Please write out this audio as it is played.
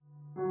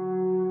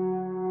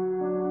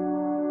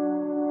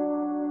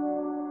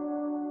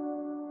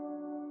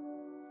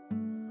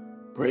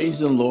Praise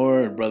the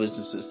Lord, brothers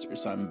and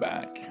sisters. I'm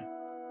back.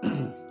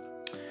 I'm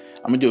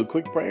going to do a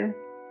quick prayer.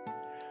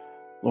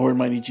 Lord,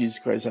 mighty Jesus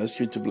Christ, I ask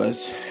you to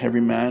bless every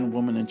man,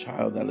 woman, and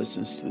child that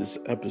listens to this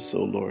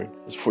episode, Lord.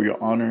 It's for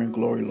your honor and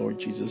glory, Lord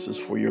Jesus. It's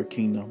for your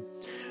kingdom.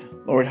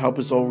 Lord, help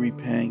us all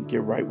repent,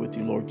 get right with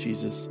you, Lord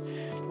Jesus.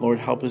 Lord,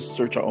 help us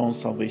search our own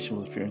salvation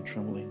with fear and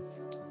trembling.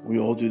 We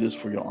all do this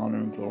for your honor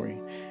and glory.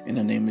 In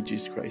the name of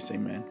Jesus Christ,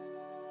 amen.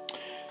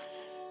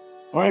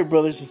 All right,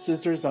 brothers and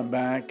sisters, I'm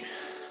back.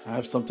 I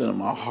have something in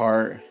my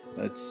heart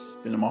that's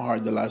been in my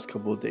heart the last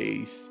couple of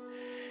days.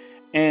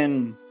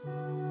 And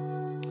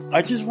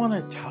I just want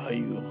to tell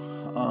you,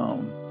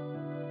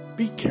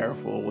 be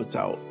careful what's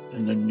out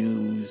in the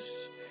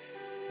news,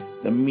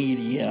 the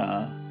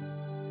media.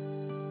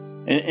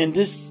 And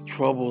this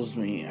troubles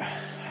me.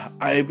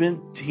 I've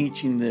been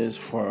teaching this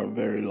for a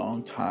very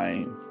long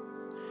time.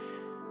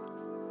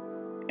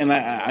 And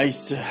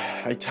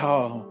I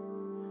tell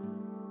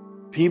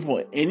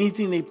people,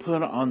 anything they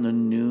put on the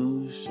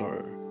news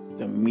or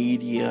the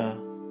media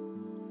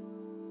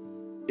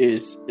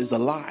is a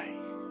lie.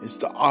 It's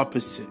the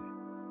opposite.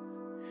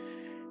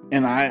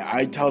 And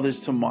I tell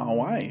this to my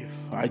wife.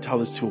 I tell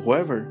this to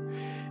whoever.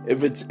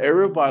 If it's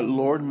ever about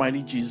Lord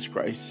mighty Jesus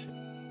Christ,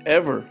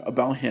 ever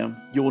about him,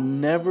 you'll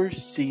never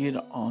see it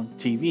on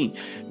TV.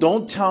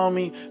 Don't tell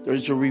me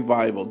there's a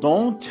revival.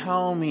 Don't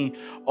tell me,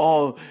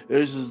 oh,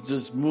 there's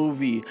this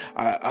movie,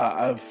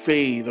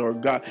 faith or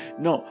God.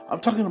 No, I'm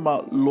talking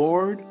about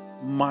Lord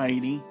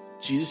mighty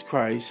Jesus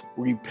Christ.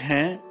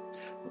 Repent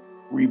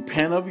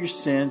of your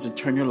sins and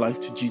turn your life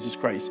to Jesus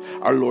Christ,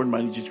 our Lord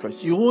mighty Jesus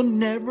Christ. You will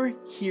never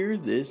hear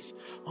this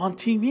on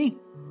TV.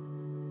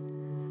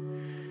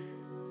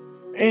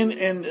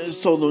 And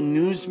so the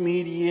news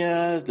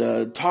media,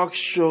 the talk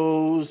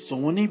shows, so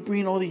when they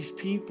bring all these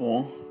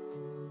people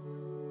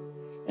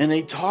and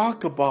they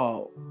talk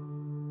about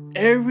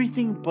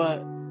everything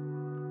but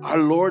our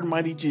Lord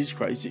mighty Jesus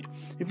Christ.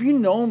 If you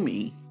know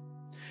me,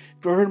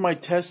 if you heard my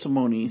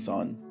testimonies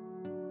on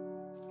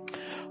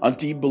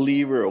Deep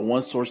Believer or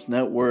One Source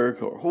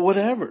Network or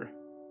whatever,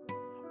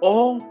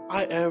 all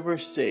I ever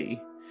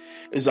say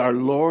is our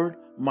Lord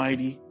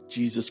mighty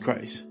Jesus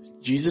Christ.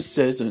 Jesus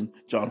says in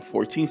John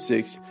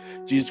 14:6,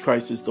 Jesus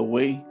Christ is the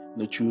way,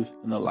 the truth,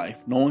 and the life.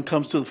 No one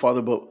comes to the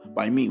Father but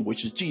by me,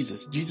 which is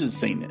Jesus. Jesus is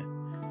saying it.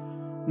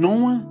 No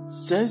one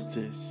says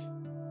this.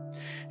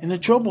 And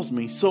it troubles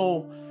me.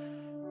 So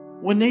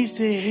when they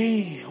say,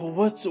 hey,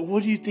 what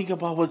do you think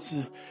about what's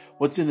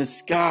in the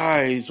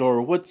skies,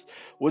 or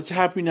what's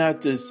happening at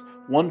this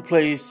one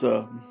place,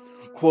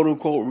 quote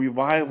unquote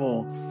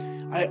revival,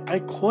 I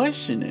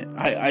question it.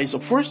 So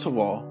first of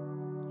all,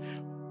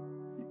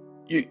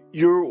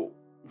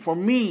 for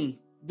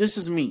me, this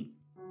is me.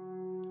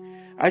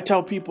 I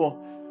tell people,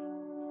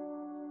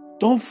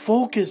 don't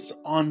focus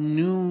on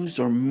news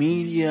or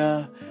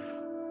media.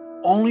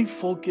 Only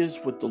focus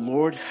what the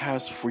Lord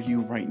has for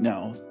you right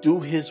now.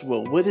 Do his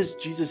will. What is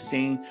Jesus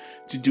saying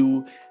to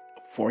do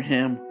for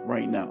him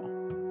right now?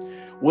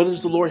 What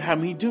does the Lord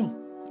have me do?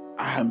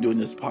 I'm doing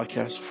this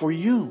podcast for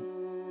you.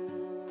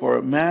 For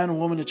a man, a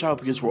woman, a child,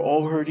 because we're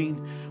all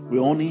hurting. We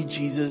all need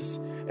Jesus.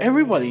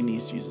 Everybody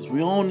needs Jesus.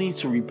 We all need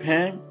to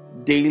repent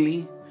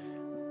daily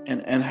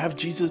and have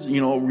Jesus,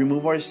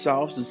 remove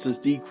ourselves. It says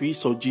decrease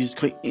so Jesus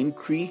could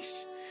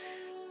increase.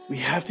 We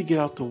have to get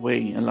out the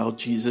way and allow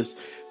Jesus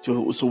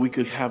so we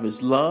could have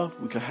his love.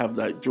 We could have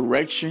that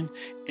direction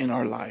in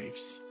our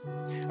lives.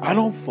 I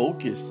don't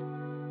focus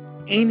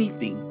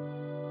anything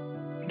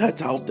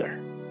that's out there.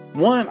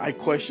 One, I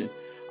question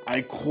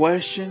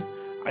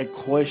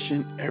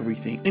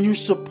everything. And you're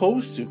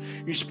supposed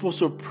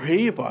to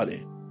pray about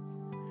it.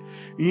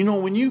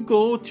 When you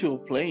go to a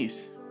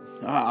place,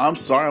 I'm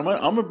sorry, I'm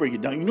going to break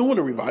it down. You know what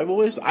a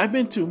revival is? I've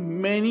been to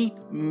many,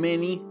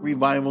 many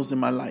revivals in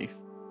my life.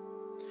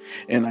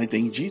 And I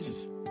thank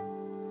Jesus.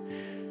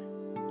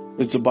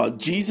 It's about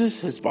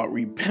Jesus. It's about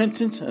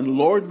repentance. And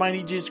Lord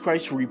mighty Jesus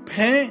Christ,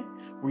 repent.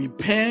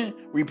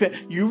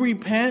 You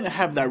repent and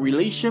have that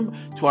relationship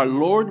to our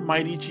Lord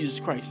mighty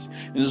Jesus Christ.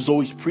 And it's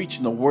always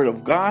preaching the word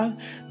of God.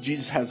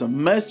 Jesus has a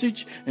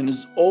message, and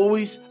it's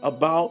always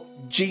about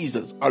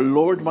Jesus, our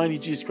Lord mighty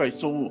Jesus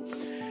Christ. So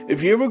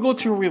if you ever go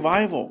to a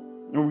revival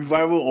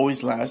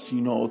always lasts,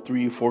 3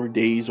 or 4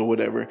 days or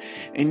whatever,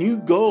 and you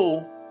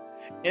go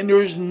and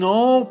there's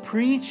no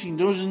preaching,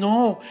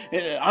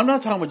 I'm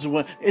not talking about just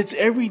one, it's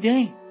every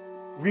day.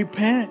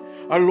 Repent,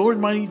 our Lord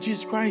mighty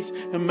Jesus Christ.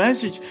 The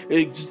message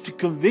is to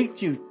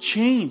convict you,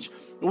 change.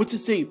 What's it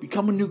say?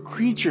 Become a new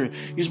creature.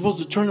 You're supposed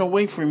to turn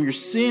away from your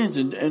sins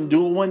and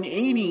do a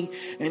 180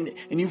 and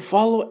you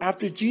follow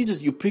after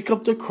Jesus. You pick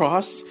up the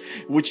cross,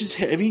 which is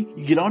heavy.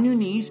 You get on your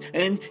knees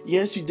and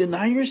yes, you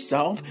deny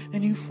yourself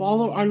and you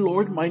follow our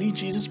Lord mighty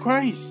Jesus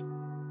Christ.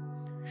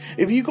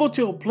 If you go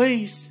to a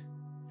place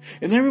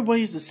and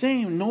everybody's the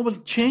same, nobody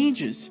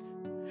changes,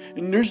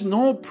 and there's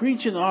no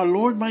preaching our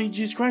Lord mighty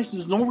Jesus Christ,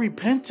 there's no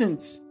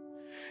repentance,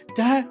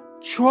 that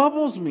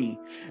troubles me.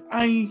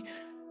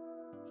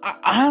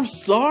 I'm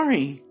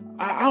sorry.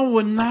 I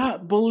would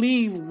not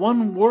believe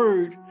one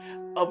word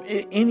of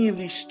any of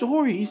these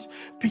stories,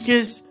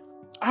 because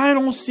I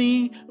don't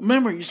see.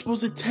 Remember, you're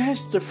supposed to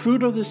test the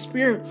fruit of the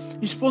Spirit.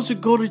 You're supposed to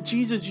go to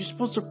Jesus. You're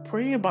supposed to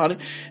pray about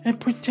it and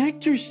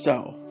protect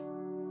yourself.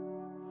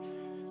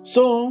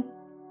 So,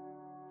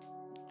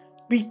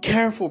 be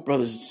careful,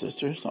 brothers and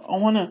sisters. I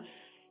want to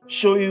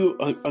show you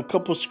a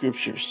couple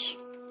scriptures.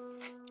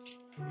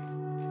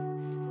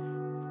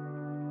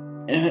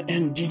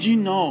 And did you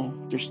know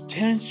there's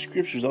 10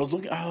 scriptures? I was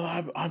looking,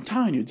 I'm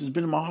telling you, this has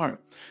been in my heart.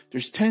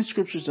 There's 10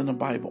 scriptures in the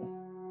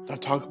Bible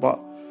that talk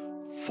about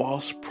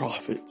false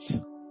prophets,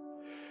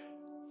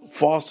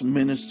 false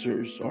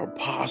ministers or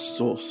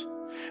apostles,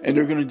 and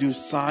they're going to do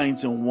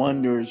signs and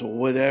wonders or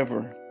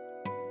whatever.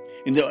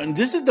 And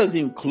this doesn't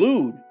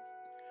include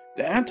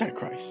the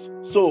Antichrist.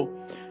 So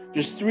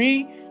there's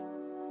 3 in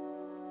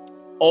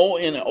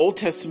the Old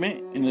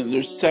Testament, and then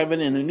there's 7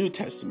 in the New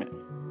Testament.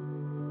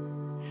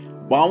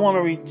 But I want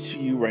to read to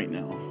you right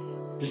now.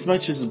 This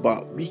message is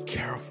about be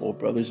careful,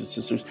 brothers and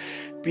sisters.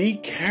 Be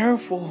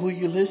careful who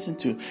you listen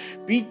to.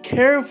 Be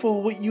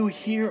careful what you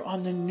hear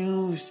on the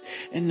news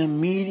and the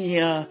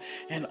media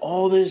and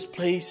all these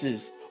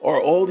places,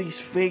 or all these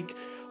fake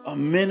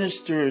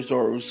ministers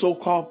or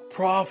so-called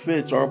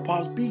prophets or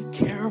apostles. Be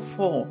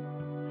careful.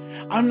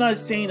 I'm not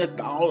saying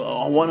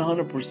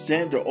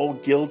 100% they're all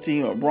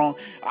guilty or wrong.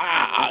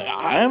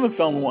 I haven't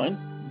found one,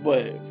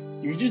 but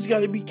you just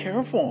got to be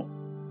careful.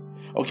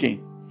 Okay,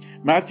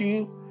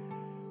 Matthew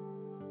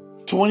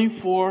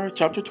 24,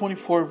 chapter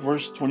 24,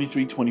 verse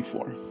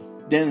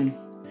 23-24. Then,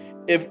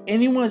 if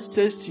anyone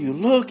says to you,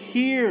 look,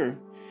 here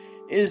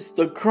is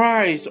the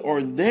Christ,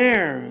 or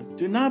there,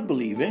 do not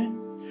believe it.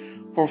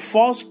 For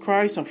false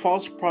Christs and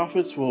false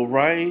prophets will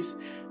rise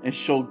and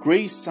show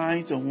great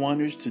signs and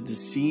wonders to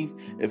deceive,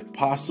 if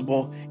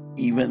possible,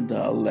 even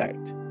the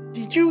elect.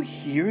 Did you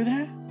hear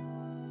that?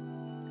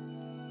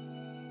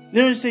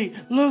 They would say,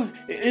 look,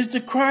 it's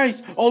the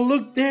Christ. Oh,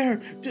 look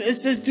there. It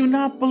says, do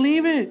not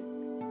believe it.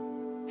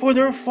 For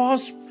their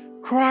false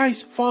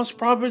Christ, false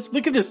prophets,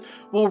 look at this,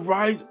 will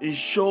rise and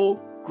show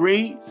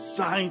great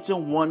signs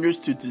and wonders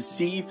to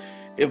deceive,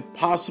 if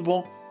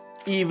possible,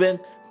 even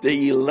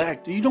the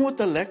elect. Do you know what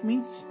the elect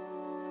means?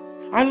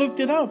 I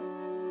looked it up.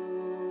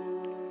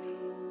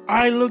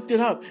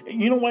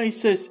 You know why he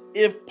says,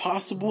 if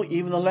possible,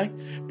 even the elect?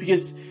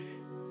 Because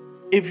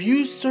if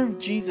you serve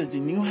Jesus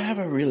and you have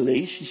a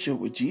relationship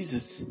with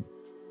Jesus,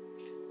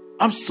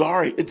 I'm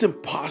sorry, it's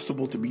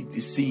impossible to be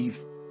deceived.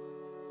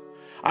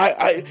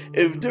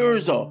 If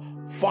there's a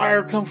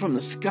fire come from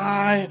the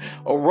sky,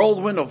 a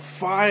whirlwind of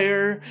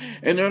fire,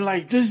 and they're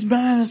like, this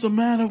man is a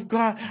man of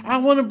God, I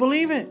want to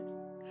believe it.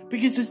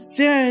 Because it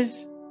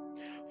says,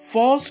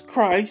 false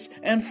Christs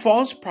and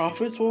false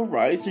prophets will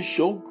rise and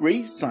show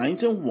great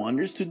signs and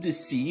wonders to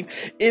deceive,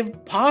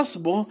 if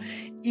possible,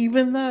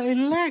 even the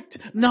elect.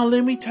 Now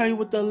let me tell you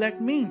what the elect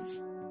means.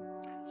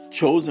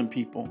 Chosen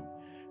people,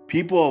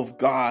 people of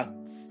God,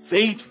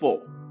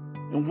 faithful.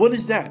 And what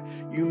is that?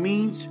 It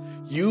means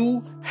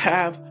you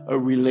have a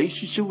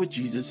relationship with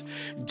Jesus.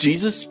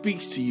 Jesus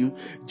speaks to you.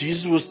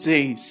 Jesus will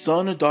say,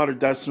 son or daughter,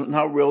 that's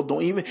not real.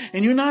 Don't even,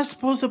 and you're not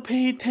supposed to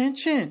pay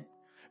attention.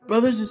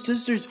 Brothers and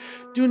sisters,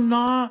 do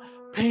not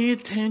pay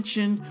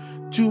attention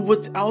to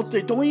what's out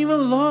there. Don't even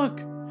look.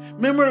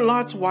 Remember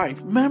Lot's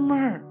wife.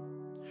 Remember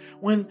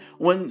when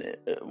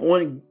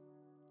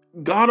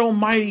God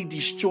Almighty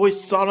destroyed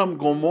Sodom and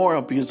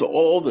Gomorrah because of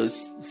all the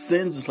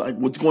sins, like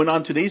what's going on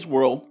in today's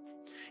world.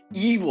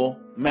 Evil,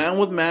 man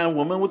with man,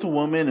 woman with a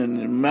woman,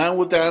 and man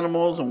with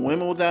animals and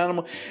women with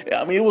animals.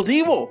 I mean, it was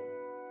evil.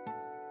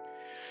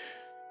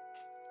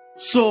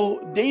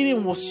 So they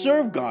didn't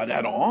serve God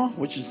at all,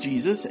 which is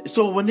Jesus.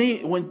 So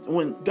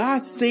when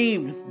God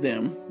saved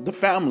them, the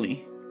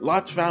family,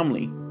 Lot's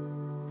family,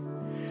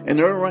 and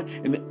they're right,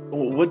 and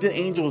what did the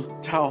angel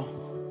tell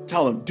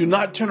them? Do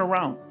not turn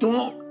around.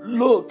 Don't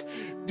look.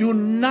 Do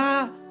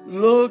not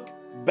look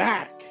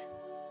back.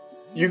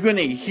 You're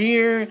gonna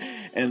hear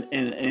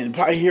and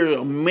probably hear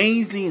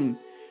amazing.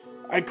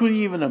 I couldn't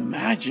even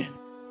imagine.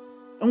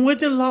 And what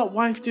did Lot's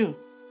wife do?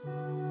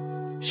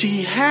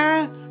 She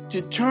had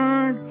to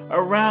turn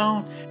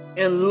around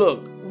and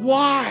look.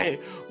 Why?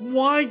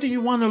 Why do you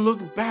want to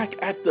look back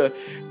at the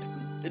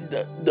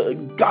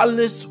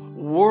godless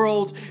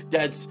world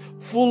that's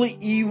fully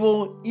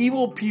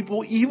evil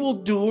people, evil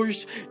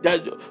doers,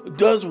 that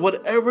does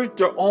whatever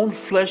their own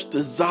flesh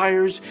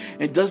desires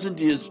and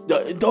doesn't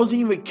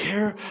even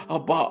care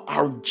about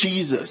our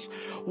Jesus?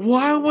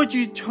 Why would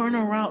you turn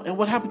around? And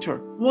what happened to her?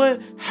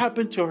 What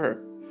happened to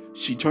her?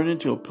 She turned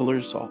into a pillar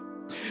of salt.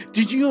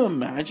 Did you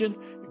imagine?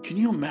 Can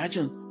you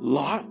imagine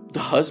Lot, the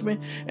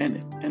husband,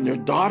 and their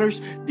daughters?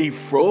 They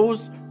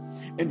froze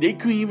and they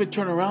couldn't even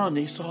turn around.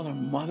 They saw their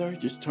mother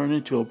just turn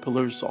into a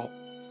pillar of salt.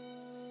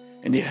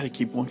 And they had to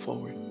keep going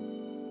forward.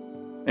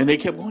 And they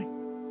kept going.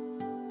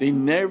 They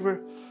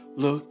never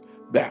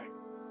looked back.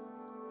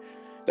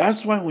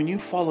 That's why when you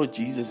follow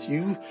Jesus,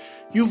 you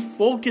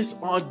focus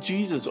on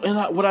Jesus.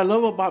 And what I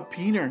love about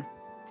Peter,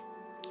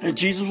 and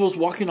Jesus was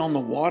walking on the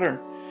water.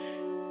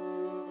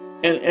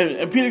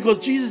 And Peter goes,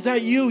 Jesus, is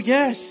that you?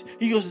 Yes.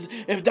 He goes,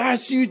 if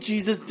that's you,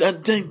 Jesus,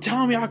 then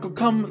tell me I could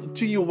come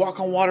to you, walk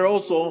on water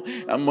also.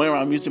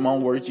 I'm using my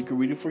own words. You can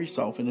read it for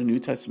yourself in the New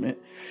Testament.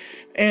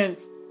 And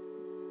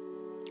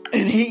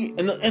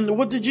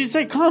what did Jesus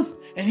say? Come.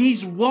 And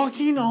he's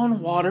walking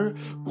on water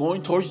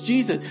going towards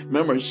Jesus.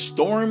 Remember,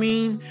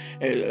 storming,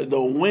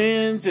 the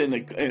winds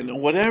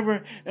and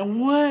whatever.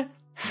 And what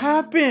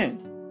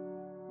happened?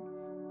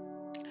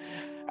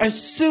 As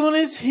soon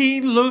as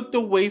he looked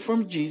away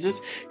from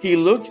Jesus, he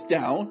looks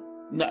down.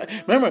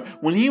 Remember,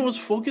 when he was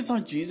focused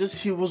on Jesus,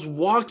 he was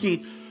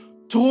walking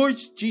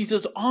towards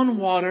Jesus on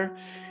water.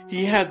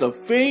 He had the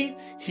faith.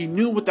 He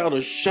knew without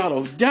a shadow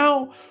of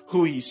doubt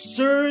who he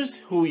serves,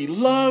 who he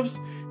loves.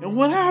 And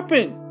what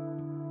happened?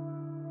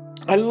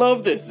 I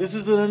love this. This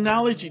is an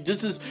analogy.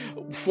 This is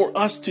for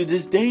us to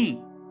this day.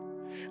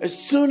 As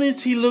soon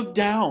as he looked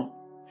down,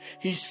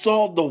 he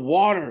saw the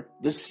water,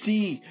 the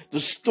sea,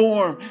 the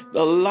storm,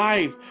 the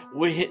life,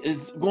 what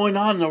is going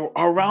on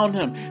around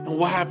him. And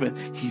what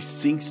happened? He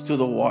sinks to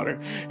the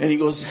water. And he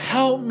goes,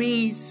 help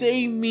me,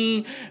 save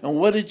me. And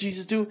what did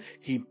Jesus do?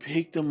 He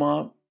picked him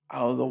up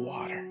out of the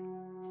water.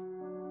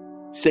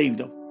 Saved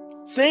him.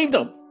 Saved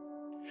him.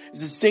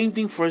 It's the same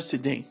thing for us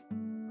today.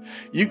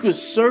 You could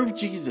serve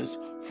Jesus,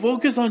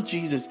 focus on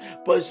Jesus,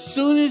 but as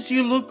soon as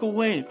you look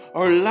away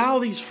or allow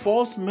these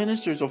false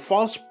ministers or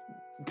false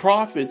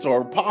prophets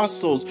or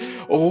apostles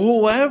or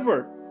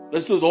whoever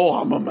that says, oh,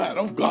 I'm a man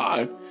of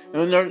God,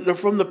 and they're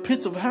from the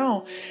pits of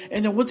hell,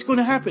 and then what's going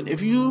to happen?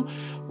 If you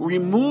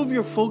remove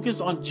your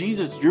focus on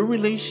Jesus, your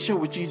relationship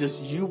with Jesus,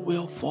 you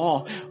will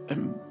fall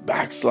and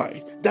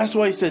backslide. That's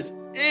why it says,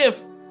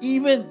 if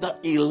even the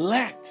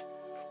elect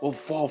will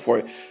fall for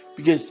it,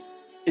 because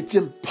it's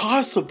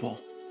impossible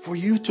for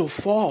you to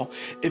fall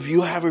if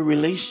you have a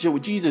relationship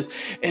with Jesus.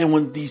 And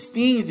when these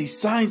things, these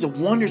signs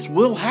and wonders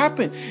will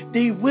happen,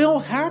 they will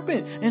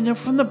happen. And they're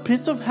from the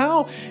pits of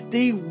hell.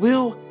 They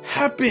will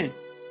happen.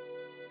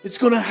 It's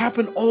going to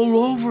happen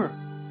all over.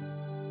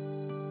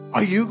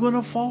 Are you going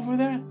to fall for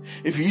that?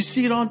 If you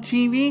see it on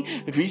TV,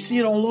 if you see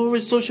it all over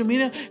social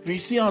media, if you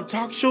see it on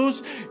talk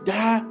shows,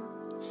 that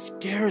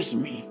scares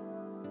me.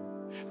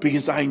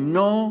 Because I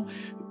know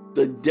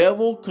the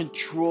devil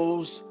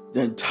controls the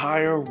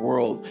entire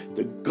world,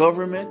 the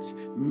government,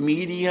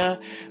 media,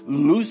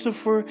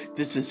 Lucifer.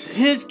 This is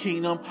his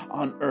kingdom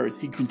on earth.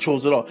 He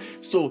controls it all.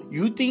 So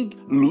you think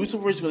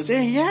Lucifer is going to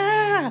say,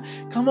 yeah,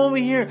 come over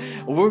here.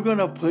 We're going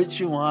to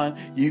put you on.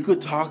 You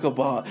could talk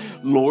about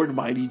Lord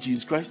mighty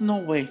Jesus Christ. No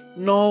way.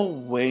 No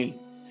way.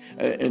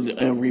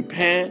 And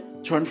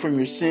repent, turn from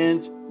your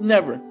sins.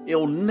 Never.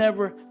 It'll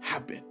never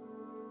happen.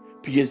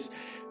 Because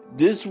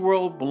this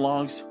world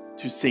belongs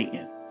to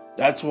Satan.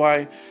 That's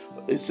why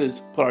it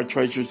says, put our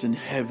treasures in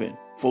heaven.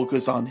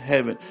 Focus on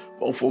heaven.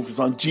 Focus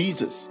on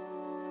Jesus.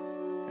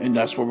 And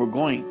that's where we're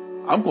going.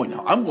 I'm going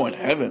to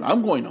heaven.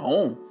 I'm going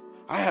home.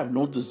 I have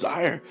no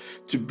desire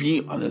to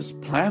be on this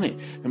planet.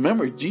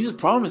 Remember, Jesus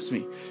promised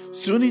me, as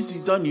soon as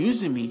he's done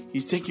using me,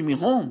 he's taking me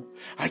home.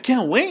 I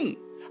can't wait.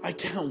 I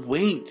can't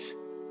wait.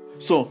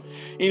 So,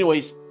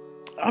 anyways,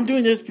 I'm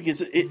doing this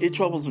because it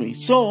troubles me.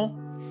 So,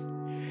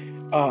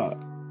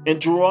 in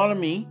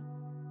Deuteronomy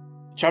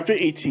chapter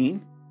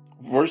 18,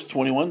 verse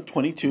 21,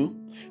 22.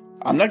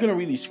 I'm not going to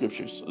read these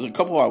scriptures. There's a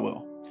couple I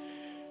will.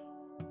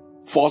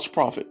 False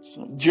prophets.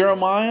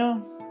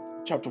 Jeremiah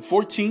chapter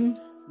 14,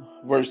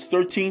 verse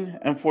 13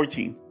 and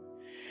 14.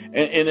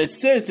 And it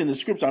says in the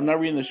scripture, I'm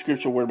not reading the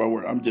scripture word by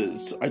word. I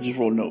just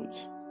wrote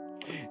notes.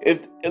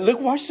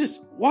 Watch this.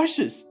 Watch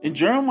this. In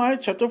Jeremiah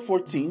chapter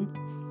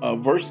 14,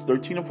 verse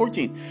 13 and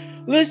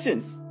 14.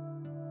 Listen.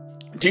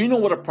 Do you know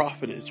what a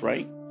prophet is,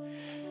 right?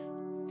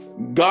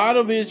 God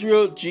of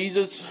Israel,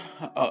 Jesus,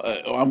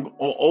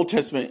 Old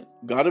Testament,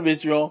 God of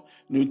Israel,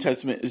 New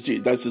Testament is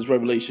Jesus. That's his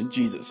revelation,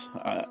 Jesus.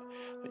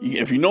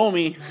 If you know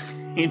me,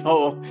 you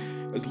know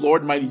it's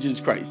Lord mighty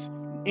Jesus Christ.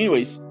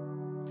 Anyways,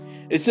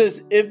 it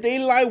says, if they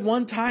lie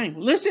one time,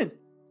 listen,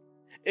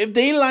 if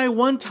they lie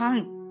one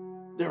time,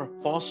 they're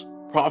false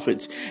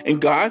prophets. And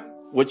God,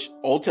 which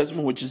Old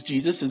Testament, which is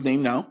Jesus, his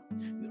name now,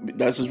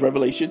 that's his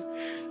revelation,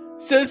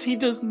 says he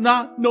does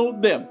not know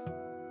them.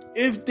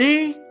 If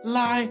they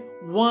lie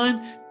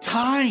one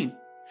time,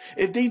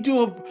 if they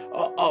do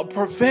a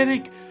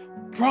prophetic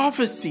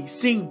prophecy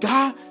saying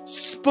God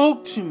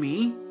spoke to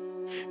me,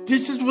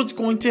 this is what's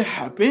going to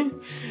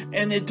happen,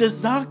 and it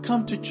does not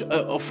come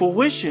to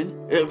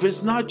fruition if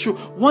it's not true.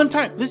 One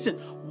time, listen,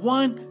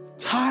 one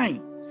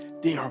time,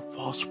 they are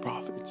false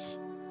prophets.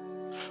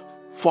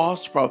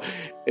 False prophet.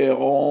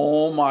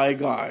 Oh my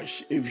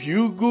gosh. If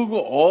you Google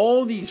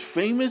all these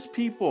famous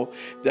people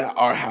that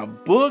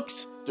have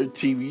books, their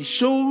TV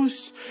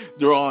shows,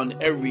 they're on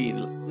every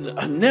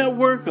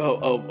network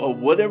of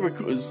whatever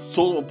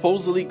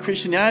supposedly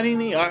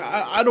Christianity.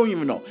 I don't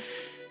even know.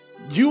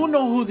 You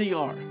know who they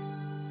are.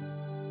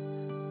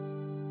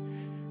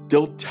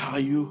 They'll tell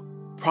you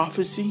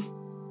prophecy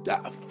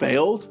that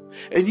failed.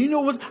 And you know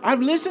what? I've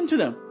listened to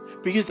them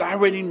because I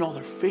already know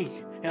they're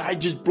fake. And it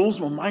just blows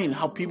my mind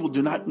how people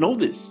do not know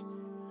this.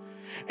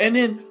 And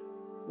then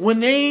when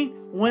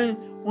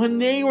when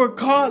they were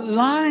caught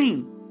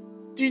lying.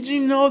 Did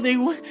you know they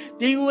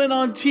went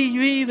on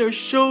TV, their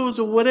shows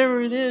or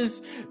whatever it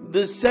is,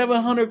 the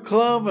 700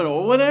 Club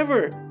or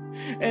whatever,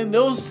 and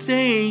they'll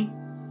say,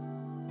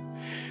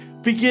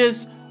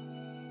 because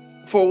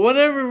for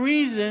whatever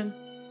reason,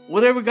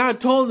 whatever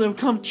God told them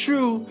come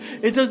true,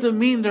 it doesn't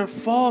mean they're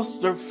false,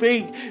 they're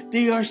fake.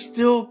 They are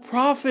still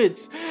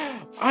prophets.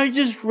 I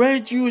just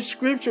read you a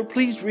scripture.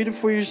 Please read it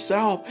for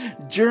yourself.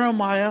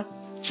 Jeremiah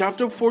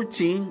chapter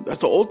 14,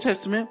 that's the Old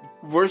Testament,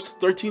 verse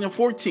 13 and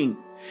 14.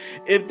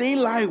 If they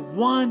lie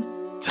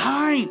one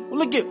time,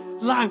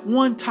 lie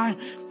one time,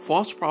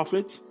 false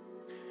prophets,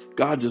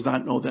 God does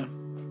not know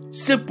them.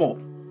 Simple.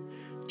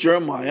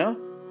 Jeremiah,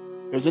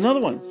 there's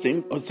another one,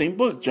 same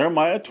book,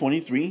 Jeremiah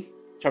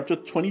chapter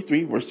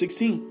 23, verse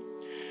 16.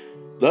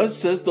 Thus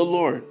says the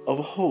Lord of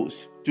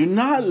hosts, do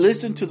not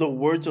listen to the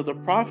words of the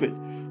prophet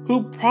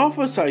who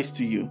prophesies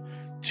to you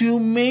to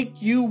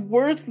make you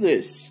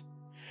worthless.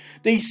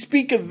 They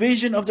speak a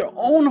vision of their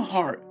own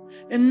heart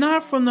and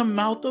not from the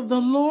mouth of the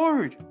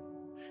Lord.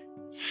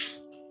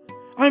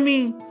 I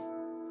mean,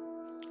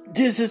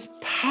 this is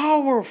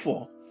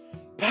powerful.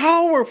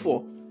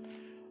 Powerful.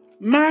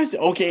 Massive.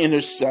 Okay, and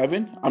there's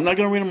 7. I'm not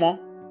going to read them all.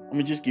 I'm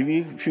going to just give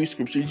you a few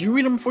scriptures. You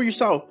read them for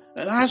yourself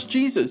and ask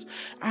Jesus.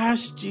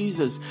 Ask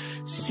Jesus.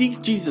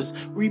 Seek Jesus.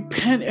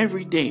 Repent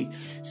every day.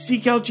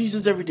 Seek out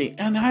Jesus every day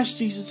and ask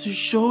Jesus to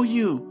show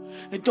you.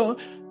 And don't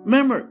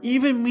remember,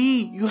 even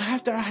me, you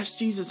have to ask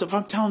Jesus if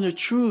I'm telling the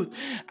truth.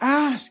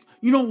 Ask.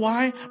 You know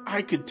why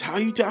I could tell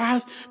you to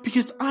ask?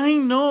 Because I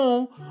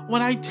know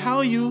what I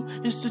tell you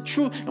is the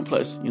truth. And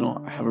plus,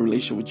 I have a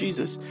relationship with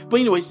Jesus. But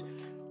anyways,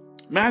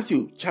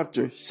 Matthew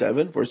chapter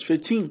 7, verse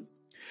 15.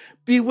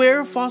 Beware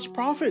of false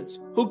prophets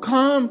who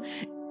come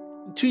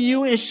to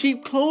you in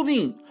sheep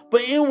clothing,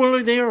 but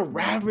inwardly they are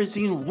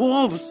ravaging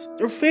wolves.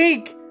 They're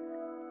fake.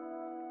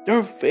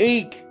 They're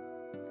fake.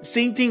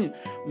 Same thing.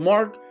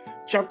 Mark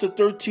chapter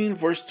 13,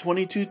 verse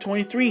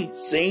 22-23.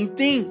 Same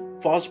thing.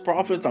 False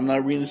prophets. I'm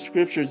not reading the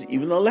scriptures.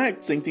 Even the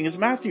elect. Same thing as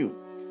Matthew.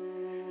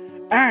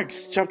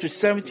 Acts chapter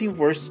 17,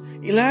 verse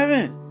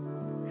 11.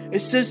 It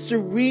says to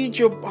read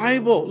your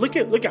Bible. Look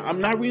at, I'm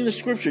not reading the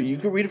scripture. You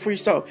can read it for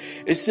yourself.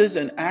 It says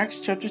in Acts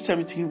chapter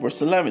 17,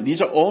 verse 11.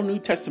 These are all New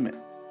Testament.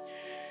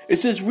 It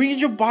says, read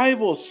your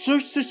Bible.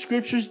 Search the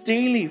scriptures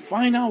daily.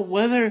 Find out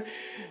whether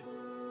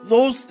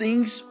those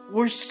things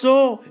were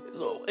so.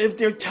 If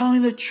they're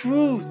telling the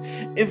truth.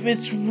 If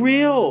it's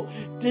real.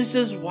 This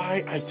is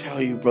why I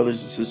tell you,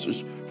 brothers and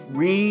sisters,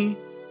 read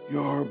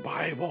your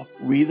Bible.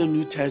 Read the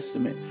New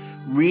Testament.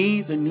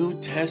 Read the New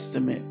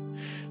Testament.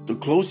 The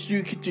closer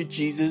you get to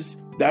Jesus,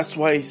 that's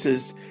why he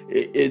says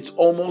it's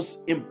almost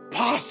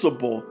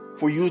impossible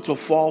for you to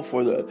fall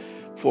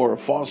for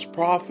false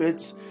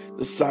prophets,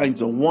 the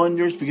signs and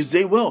wonders, because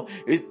they will.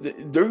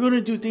 They're going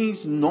to do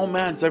things no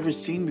man's ever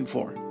seen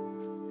before.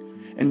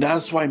 And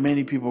that's why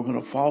many people are going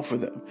to fall for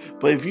them.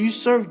 But if you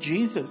serve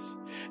Jesus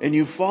and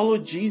you follow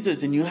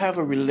Jesus and you have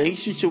a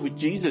relationship with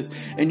Jesus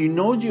and you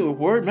know your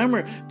word,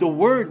 remember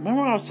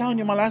what I was telling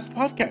you in my last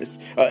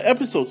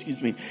episode,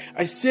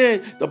 I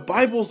said the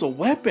Bible's a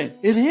weapon.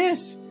 It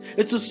is.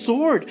 It's a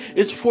sword.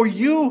 It's for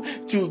you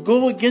to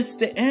go against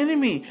the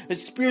enemy.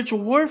 It's spiritual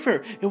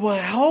warfare. It will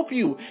help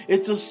you.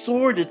 It's a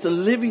sword. It's a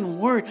living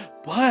word.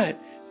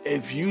 But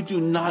if you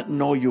do not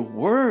know your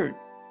word,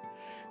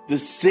 the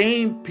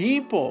same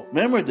people,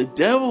 remember, the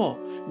devil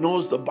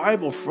knows the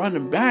Bible front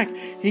and back.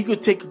 He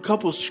could take a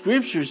couple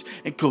scriptures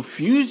and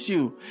confuse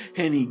you,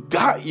 and he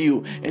got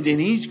you, and then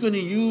he's going to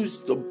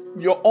use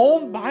your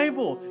own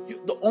Bible,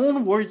 the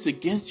own words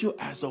against you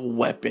as a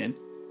weapon.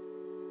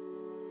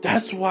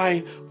 That's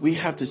why we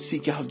have to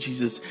seek out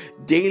Jesus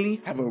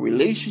daily, have a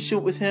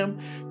relationship with him,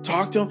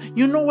 talk to him.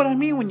 You know what I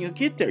mean when you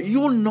get there.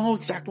 You'll know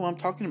exactly what I'm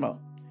talking about.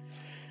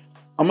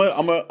 I'm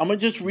gonna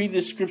just read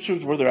the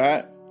scriptures where they're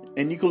at,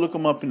 and you can look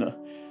them up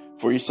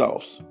for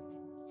yourselves.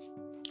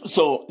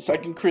 So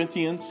 2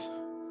 Corinthians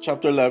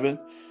chapter 11,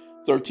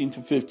 13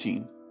 to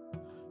 15.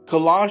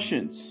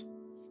 Colossians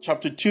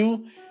chapter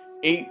 2,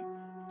 8,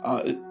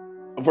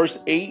 verse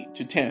 8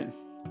 to 10.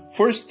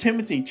 1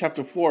 Timothy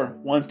chapter 4,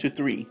 1 to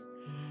 3.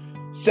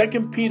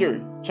 2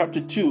 Peter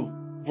chapter 2,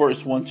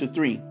 verse 1 to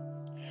 3.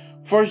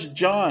 1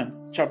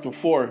 John chapter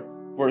 4,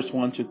 verse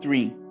 1 to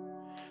 3.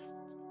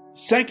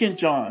 2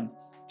 John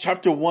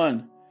chapter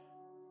 1,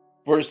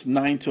 verse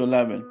 9 to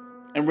 11.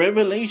 And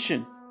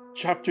Revelation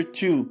chapter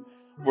 2,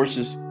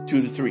 verses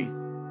 2 to 3.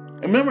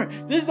 And remember,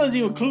 this doesn't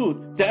even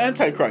include the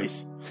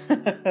Antichrist.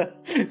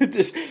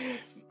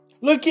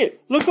 Look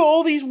at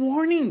all these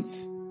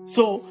warnings.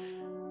 So,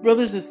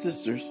 brothers and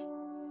sisters,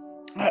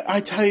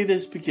 I tell you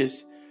this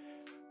because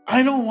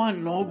I don't want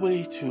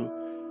nobody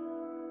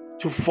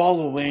to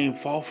fall away and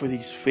fall for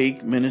these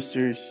fake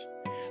ministers.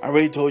 I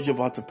already told you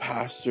about the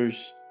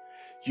pastors.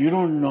 You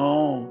don't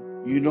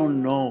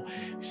know.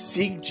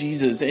 Seek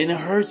Jesus. And it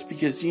hurts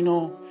because,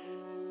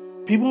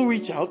 people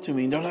reach out to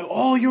me and they're like,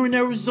 oh, you're in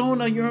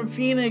Arizona, you're in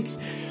Phoenix.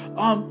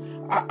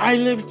 I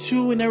live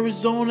too in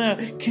Arizona.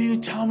 Can you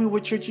tell me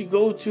what church you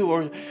go to?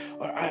 Or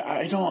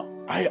I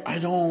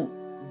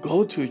don't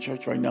go to a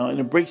church right now, and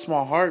it breaks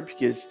my heart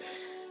because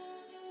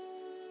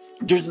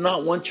there's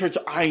not one church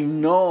I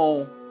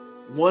know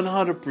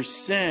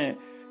 100%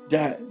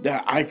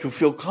 that I could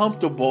feel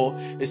comfortable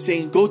in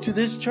saying, go to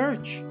this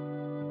church.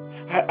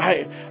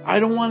 I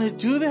don't want to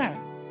do that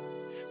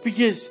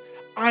because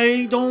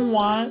I don't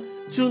want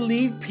to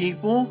lead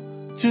people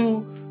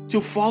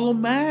to follow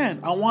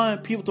man. I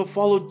want people to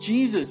follow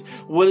Jesus.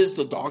 What is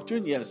the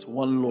doctrine? Yes,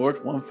 one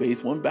Lord, one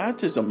faith, one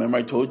baptism. Remember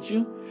I told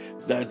you?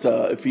 That's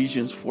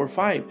Ephesians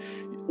 4:5.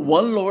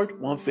 One Lord,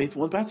 one faith,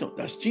 one baptism.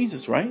 That's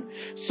Jesus, right?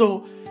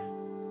 So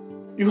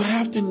you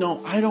have to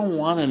know, I don't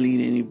want to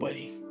lead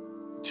anybody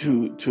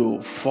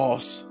to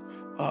false,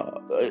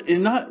 it's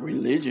not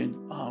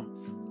religion,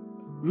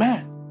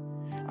 man.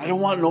 I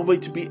don't want nobody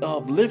to be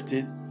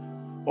uplifted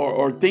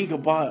or think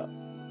about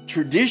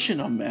tradition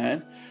of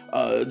man,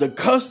 the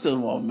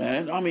custom of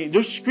man. I mean,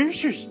 there's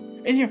scriptures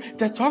in here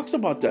that talks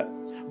about that,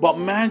 but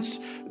man's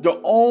their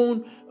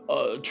own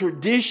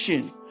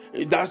tradition.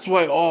 That's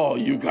why,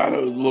 you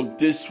gotta look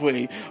this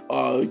way.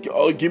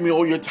 Give me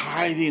all your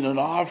tithing and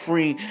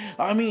offering.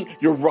 I mean,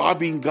 you're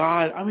robbing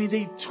God. I mean,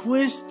 they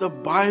twist the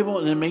Bible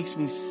and it makes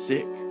me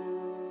sick.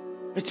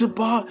 It's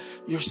about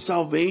your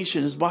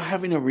salvation. It's about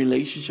having a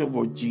relationship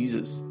with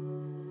Jesus.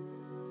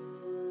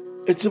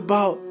 It's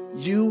about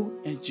you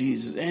and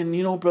Jesus. And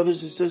you know,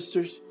 brothers and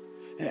sisters,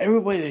 and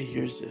everybody that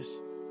hears this,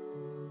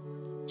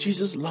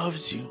 Jesus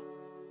loves you.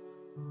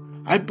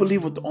 I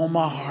believe with all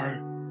my heart,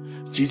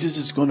 Jesus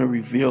is going to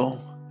reveal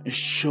and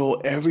show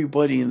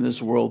everybody in this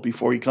world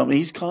before he comes.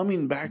 He's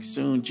coming back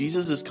soon.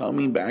 Jesus is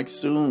coming back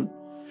soon.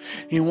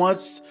 He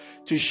wants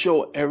to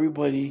show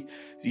everybody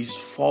these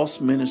false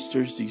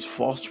ministers, these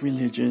false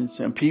religions,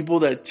 and people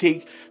that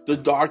take the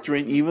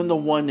doctrine, even the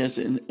oneness,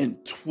 and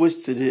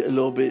twisted it a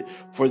little bit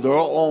for their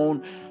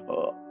own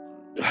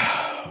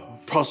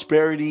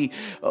prosperity,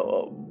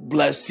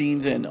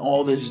 blessings, and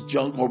all this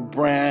junk, or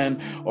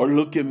brand, or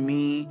look at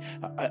me.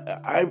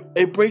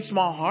 It breaks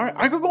my heart.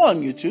 I could go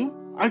on YouTube.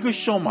 I could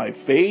show my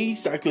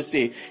face. I could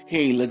say,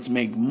 hey, let's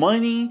make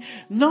money.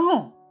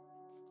 No.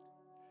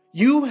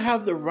 You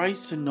have the right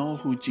to know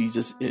who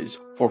Jesus is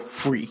for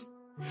free.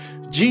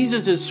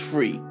 Jesus is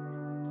free.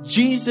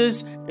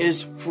 Jesus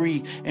is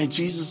free, and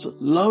Jesus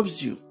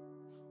loves you.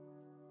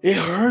 It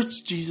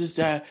hurts Jesus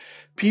that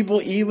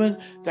people even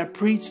that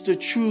preach the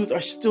truth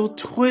are still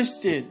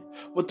twisted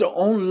with their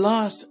own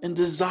lusts and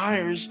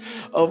desires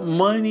of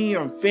money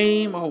or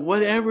fame or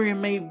whatever it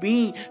may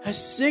be. It's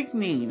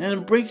sickening,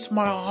 and it breaks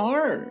my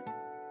heart.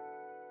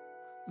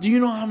 Do you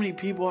know how many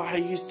people I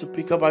used to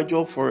pick up? I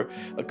drove for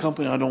a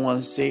company, I don't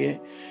want to say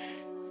it.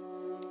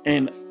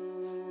 And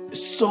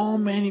so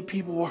many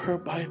people were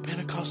hurt by a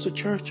Pentecostal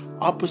church,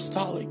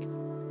 apostolic.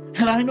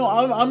 And I know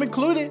I'm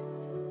included.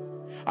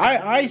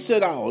 I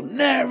said I'll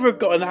never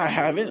go, and I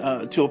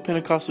haven't, to a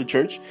Pentecostal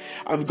church.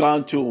 I've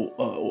gone to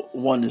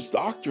Oneness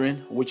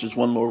Doctrine, which is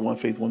one Lord, one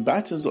faith, one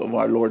baptism of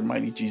our Lord and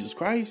mighty Jesus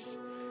Christ.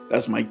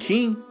 That's my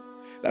King.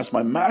 That's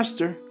my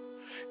Master.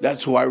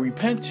 That's who I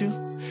repent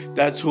to.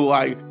 That's who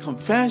I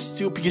confess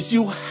to, because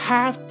you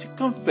have to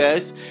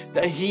confess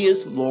that he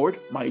is Lord,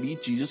 mighty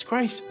Jesus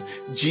Christ.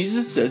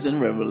 Jesus says in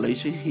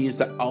Revelation, he is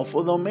the Alpha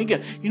and the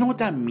Omega. You know what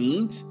that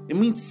means? It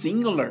means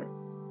singular.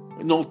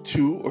 No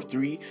two or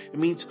three. It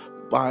means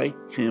by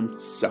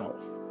himself.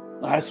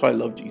 That's why I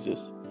love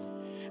Jesus.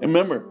 And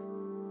remember,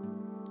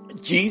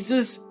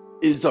 Jesus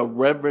is a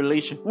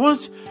revelation.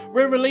 What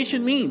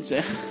revelation means?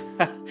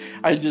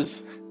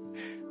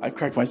 I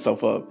crack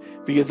myself up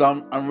because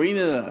I'm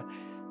reading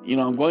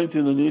I'm going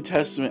through the New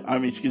Testament.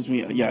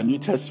 New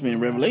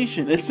Testament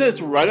Revelation. It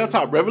says right on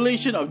top,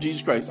 Revelation of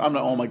Jesus Christ. I'm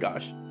like, oh my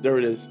gosh, there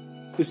it is.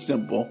 It's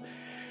simple.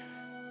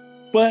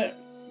 But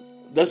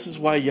this is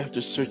why you have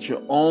to search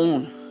your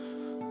own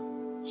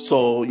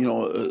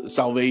soul,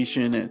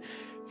 salvation and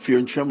fear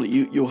and trembling.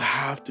 You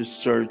have to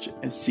search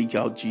and seek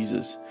out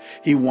Jesus.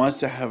 He wants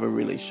to have a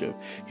relationship.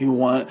 He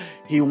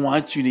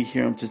wants you to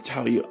hear him, to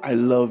tell you, I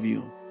love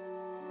you.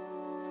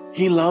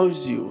 He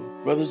loves you,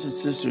 brothers and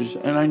sisters.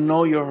 And I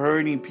know you're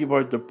hurting. People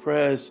are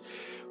depressed,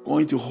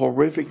 going through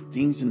horrific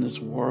things in this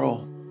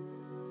world.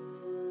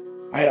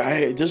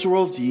 This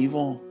world's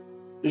evil.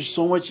 There's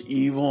so much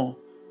evil.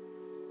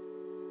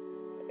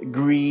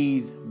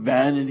 Greed,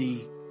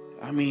 vanity.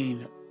 I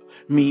mean,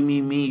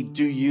 me,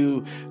 do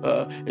you.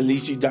 At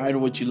least you died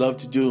of what you love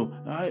to do.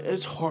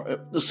 It's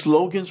hard. The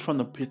slogans from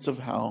the pits of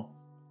hell.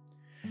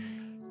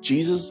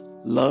 Jesus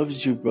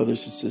loves you,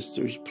 brothers and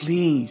sisters.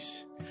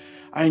 Please.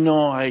 I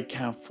know I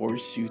can't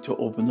force you to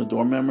open the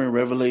door. Remember,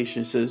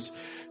 Revelation says,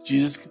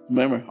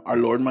 our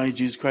Lord, my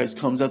Jesus Christ,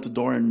 comes at the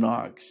door and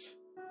knocks.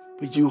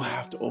 But you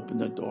have to open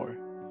the door.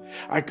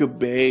 I could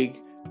beg.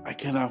 I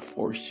cannot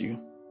force you.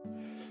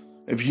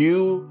 If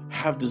you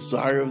have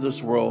desire of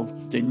this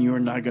world, then you're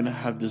not going to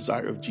have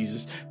desire of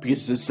Jesus.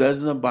 Because it says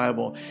in the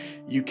Bible,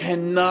 you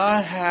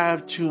cannot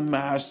have two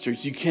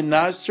masters. You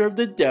cannot serve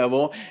the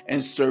devil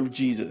and serve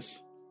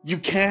Jesus. You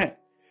can't.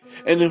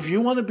 And if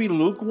you want to be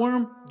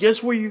lukewarm,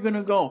 guess where you're going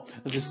to go?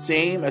 The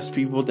same as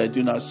people that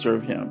do not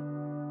serve him.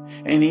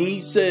 And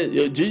he said,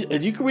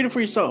 you can read it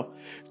for yourself.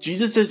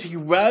 Jesus says he'd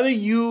rather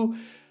you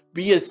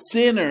be a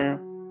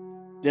sinner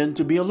than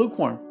to be a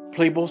lukewarm.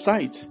 Play both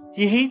sides.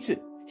 He hates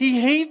it. He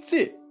hates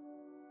it.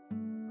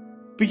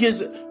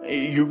 Because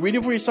you read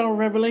it for yourself in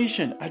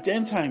Revelation, at the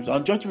end times,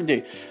 on Judgment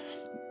Day.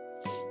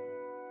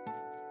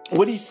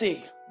 What did he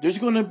say? There's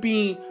going to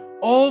be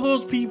all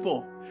those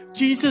people.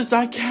 Jesus,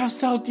 I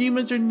cast out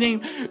demons in your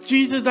name.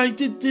 Jesus, I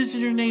did this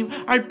in your name.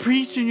 I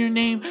preached in your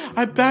name.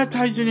 I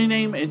baptized in your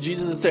name. And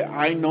Jesus will say,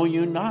 I know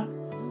you not.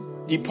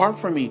 Depart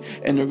from me.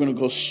 And they're going to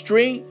go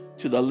straight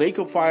to the lake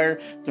of fire.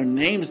 Their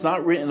name is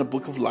not written in the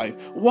book of life.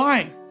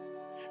 Why?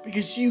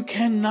 Because you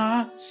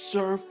cannot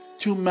serve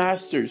two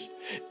masters.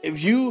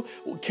 If you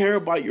care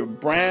about your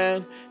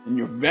brand and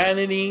your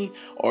vanity,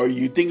 or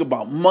you think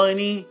about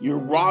money, you're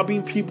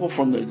robbing people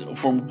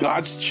from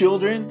God's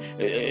children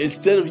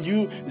instead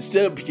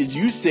of because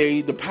you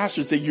say, the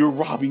pastor say, you're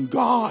robbing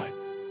God.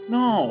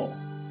 No,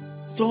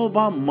 it's all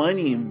about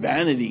money and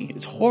vanity.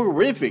 It's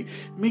horrific.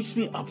 It makes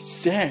me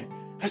upset.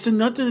 It has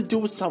nothing to do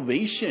with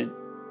salvation.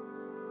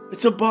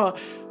 It's about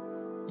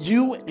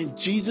you and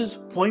Jesus,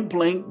 point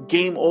blank,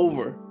 game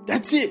over.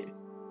 That's it.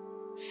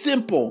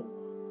 Simple.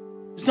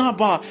 It's not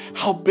about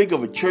how big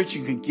of a church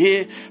you can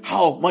get,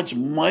 how much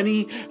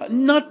money,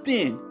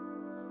 nothing.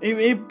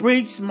 It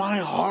breaks my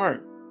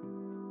heart.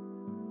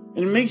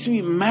 And it makes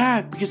me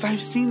mad because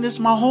I've seen this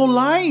my whole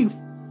life.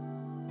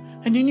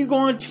 And then you go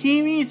on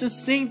TV, it's the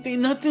same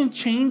thing. Nothing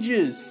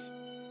changes.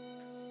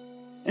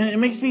 And it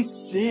makes me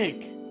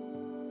sick.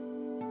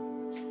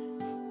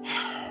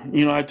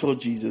 I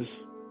told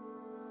Jesus,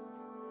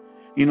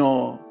 I'm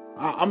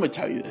going to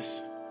tell you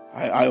this.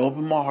 I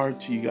open my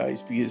heart to you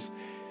guys because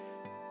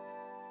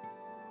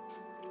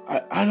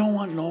I don't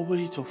want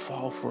nobody to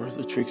fall for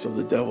the tricks of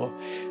the devil.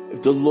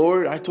 If the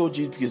Lord, I told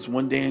you, because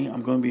one day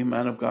I'm going to be a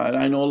man of God.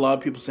 I know a lot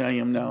of people say I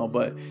am now,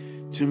 but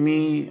to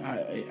me,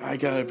 I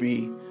got to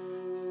be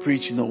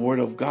preaching the word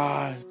of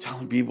God,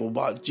 telling people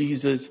about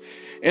Jesus.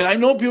 And I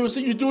know people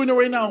say, you're doing it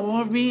right now.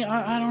 Well, me,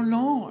 I don't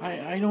know.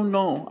 I don't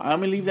know. I'm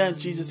going to leave that in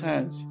Jesus'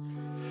 hands.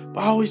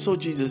 But I always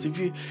told Jesus,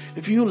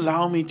 if you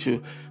allow me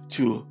to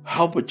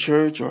help a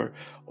church or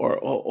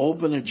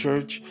open a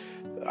church,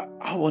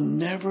 I will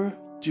never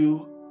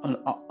do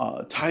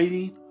a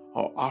tithing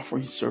or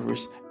offering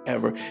service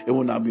ever. It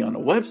will not be on the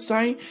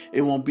website.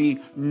 It won't be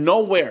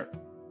nowhere.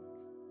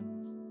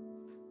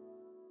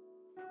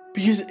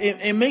 Because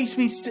it makes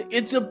me sick.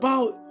 It's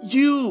about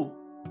you.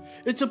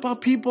 It's about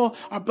people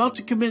are about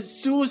to commit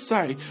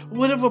suicide.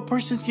 What if a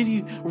person's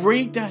getting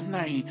raped at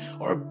night,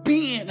 or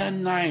beaten at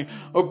night,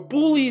 or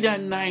bullied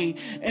at night,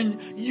 and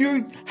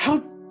how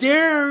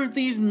dare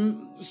these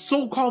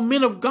so-called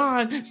men of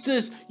God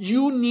says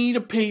you need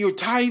to pay your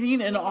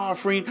tithing and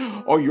offering,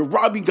 or you're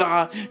robbing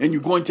God and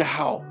you're going to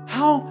hell?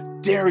 How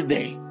dare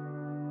they?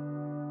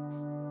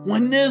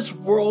 When this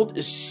world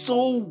is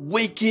so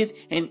wicked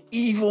and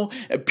evil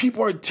and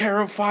people are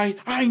terrified,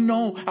 I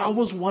know I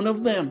was one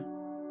of them.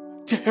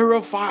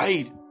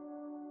 Terrified.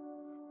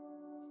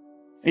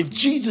 And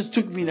Jesus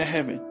took me to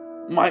heaven.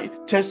 My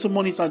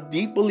testimony is on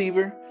Deep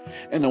Believer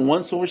and the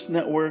One Source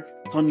Network.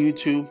 It's on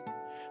YouTube.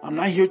 I'm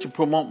not here to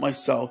promote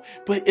myself,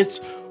 but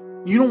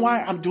you know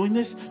why I'm doing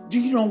this? Do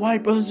you know why,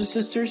 brothers and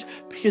sisters?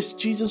 Because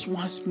Jesus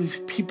wants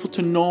people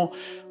to know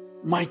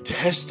my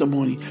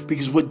testimony,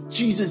 because what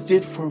Jesus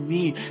did for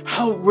me,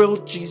 how real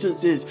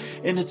Jesus is.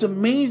 And it's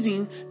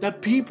amazing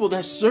that people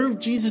that serve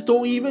Jesus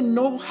don't even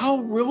know how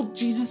real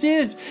Jesus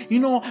is.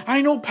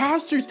 I know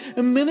pastors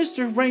and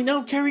ministers right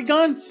now carry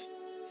guns.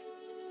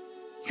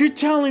 You're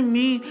telling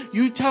me,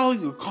 you tell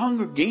your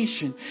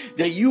congregation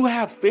that you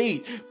have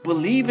faith,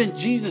 believe in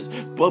Jesus,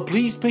 but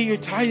please pay your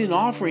tithe and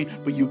offering,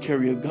 but you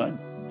carry a gun.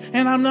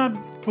 And I'm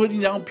not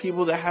putting down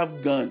people that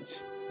have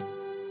guns.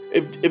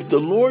 If the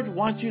Lord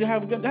wants you to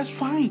have a gun, that's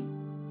fine.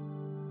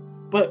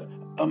 But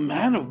a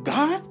man of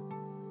God?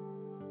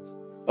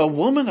 A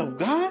woman of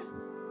God?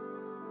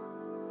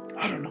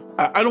 I don't know.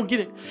 I don't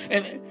get it.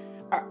 And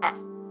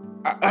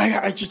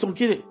I just don't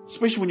get it.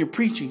 Especially when you're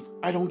preaching.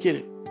 I don't get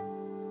it.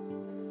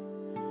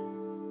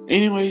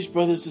 Anyways,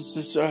 brothers and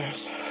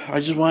sisters, I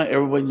just want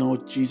everybody to know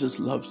Jesus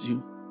loves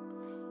you.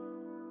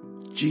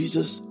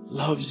 Jesus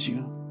loves you.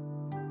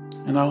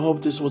 And I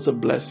hope this was a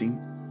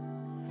blessing.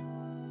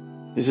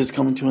 This is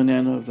coming to an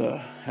end of the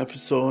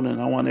episode,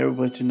 and I want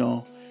everybody to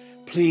know,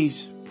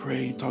 please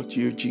pray and talk to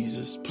your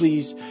Jesus.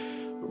 Please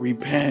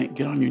repent,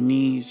 get on your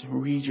knees,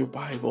 read your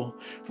Bible,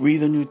 read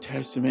the New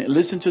Testament,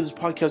 listen to this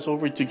podcast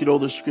over to get all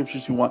the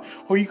scriptures you want,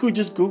 or you could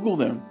just Google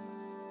them.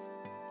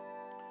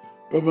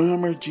 But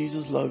remember,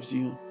 Jesus loves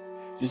you.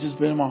 This has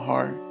been in my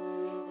heart.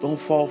 Don't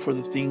fall for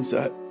the things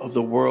of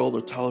the world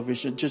or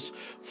television. Just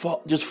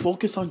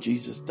focus on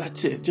Jesus.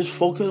 That's it. Just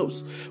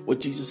focus what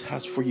Jesus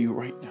has for you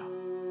right now.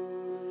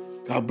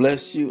 God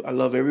bless you. I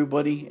love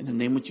everybody in the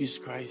name of Jesus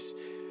Christ.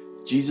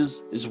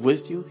 Jesus is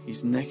with you.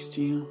 He's next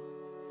to you.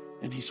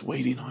 And he's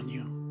waiting on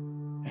you.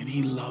 And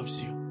he loves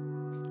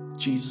you.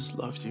 Jesus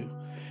loves you.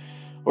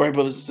 All right,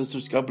 brothers and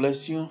sisters. God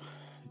bless you.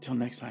 Until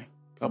next time.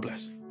 God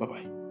bless.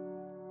 Bye-bye.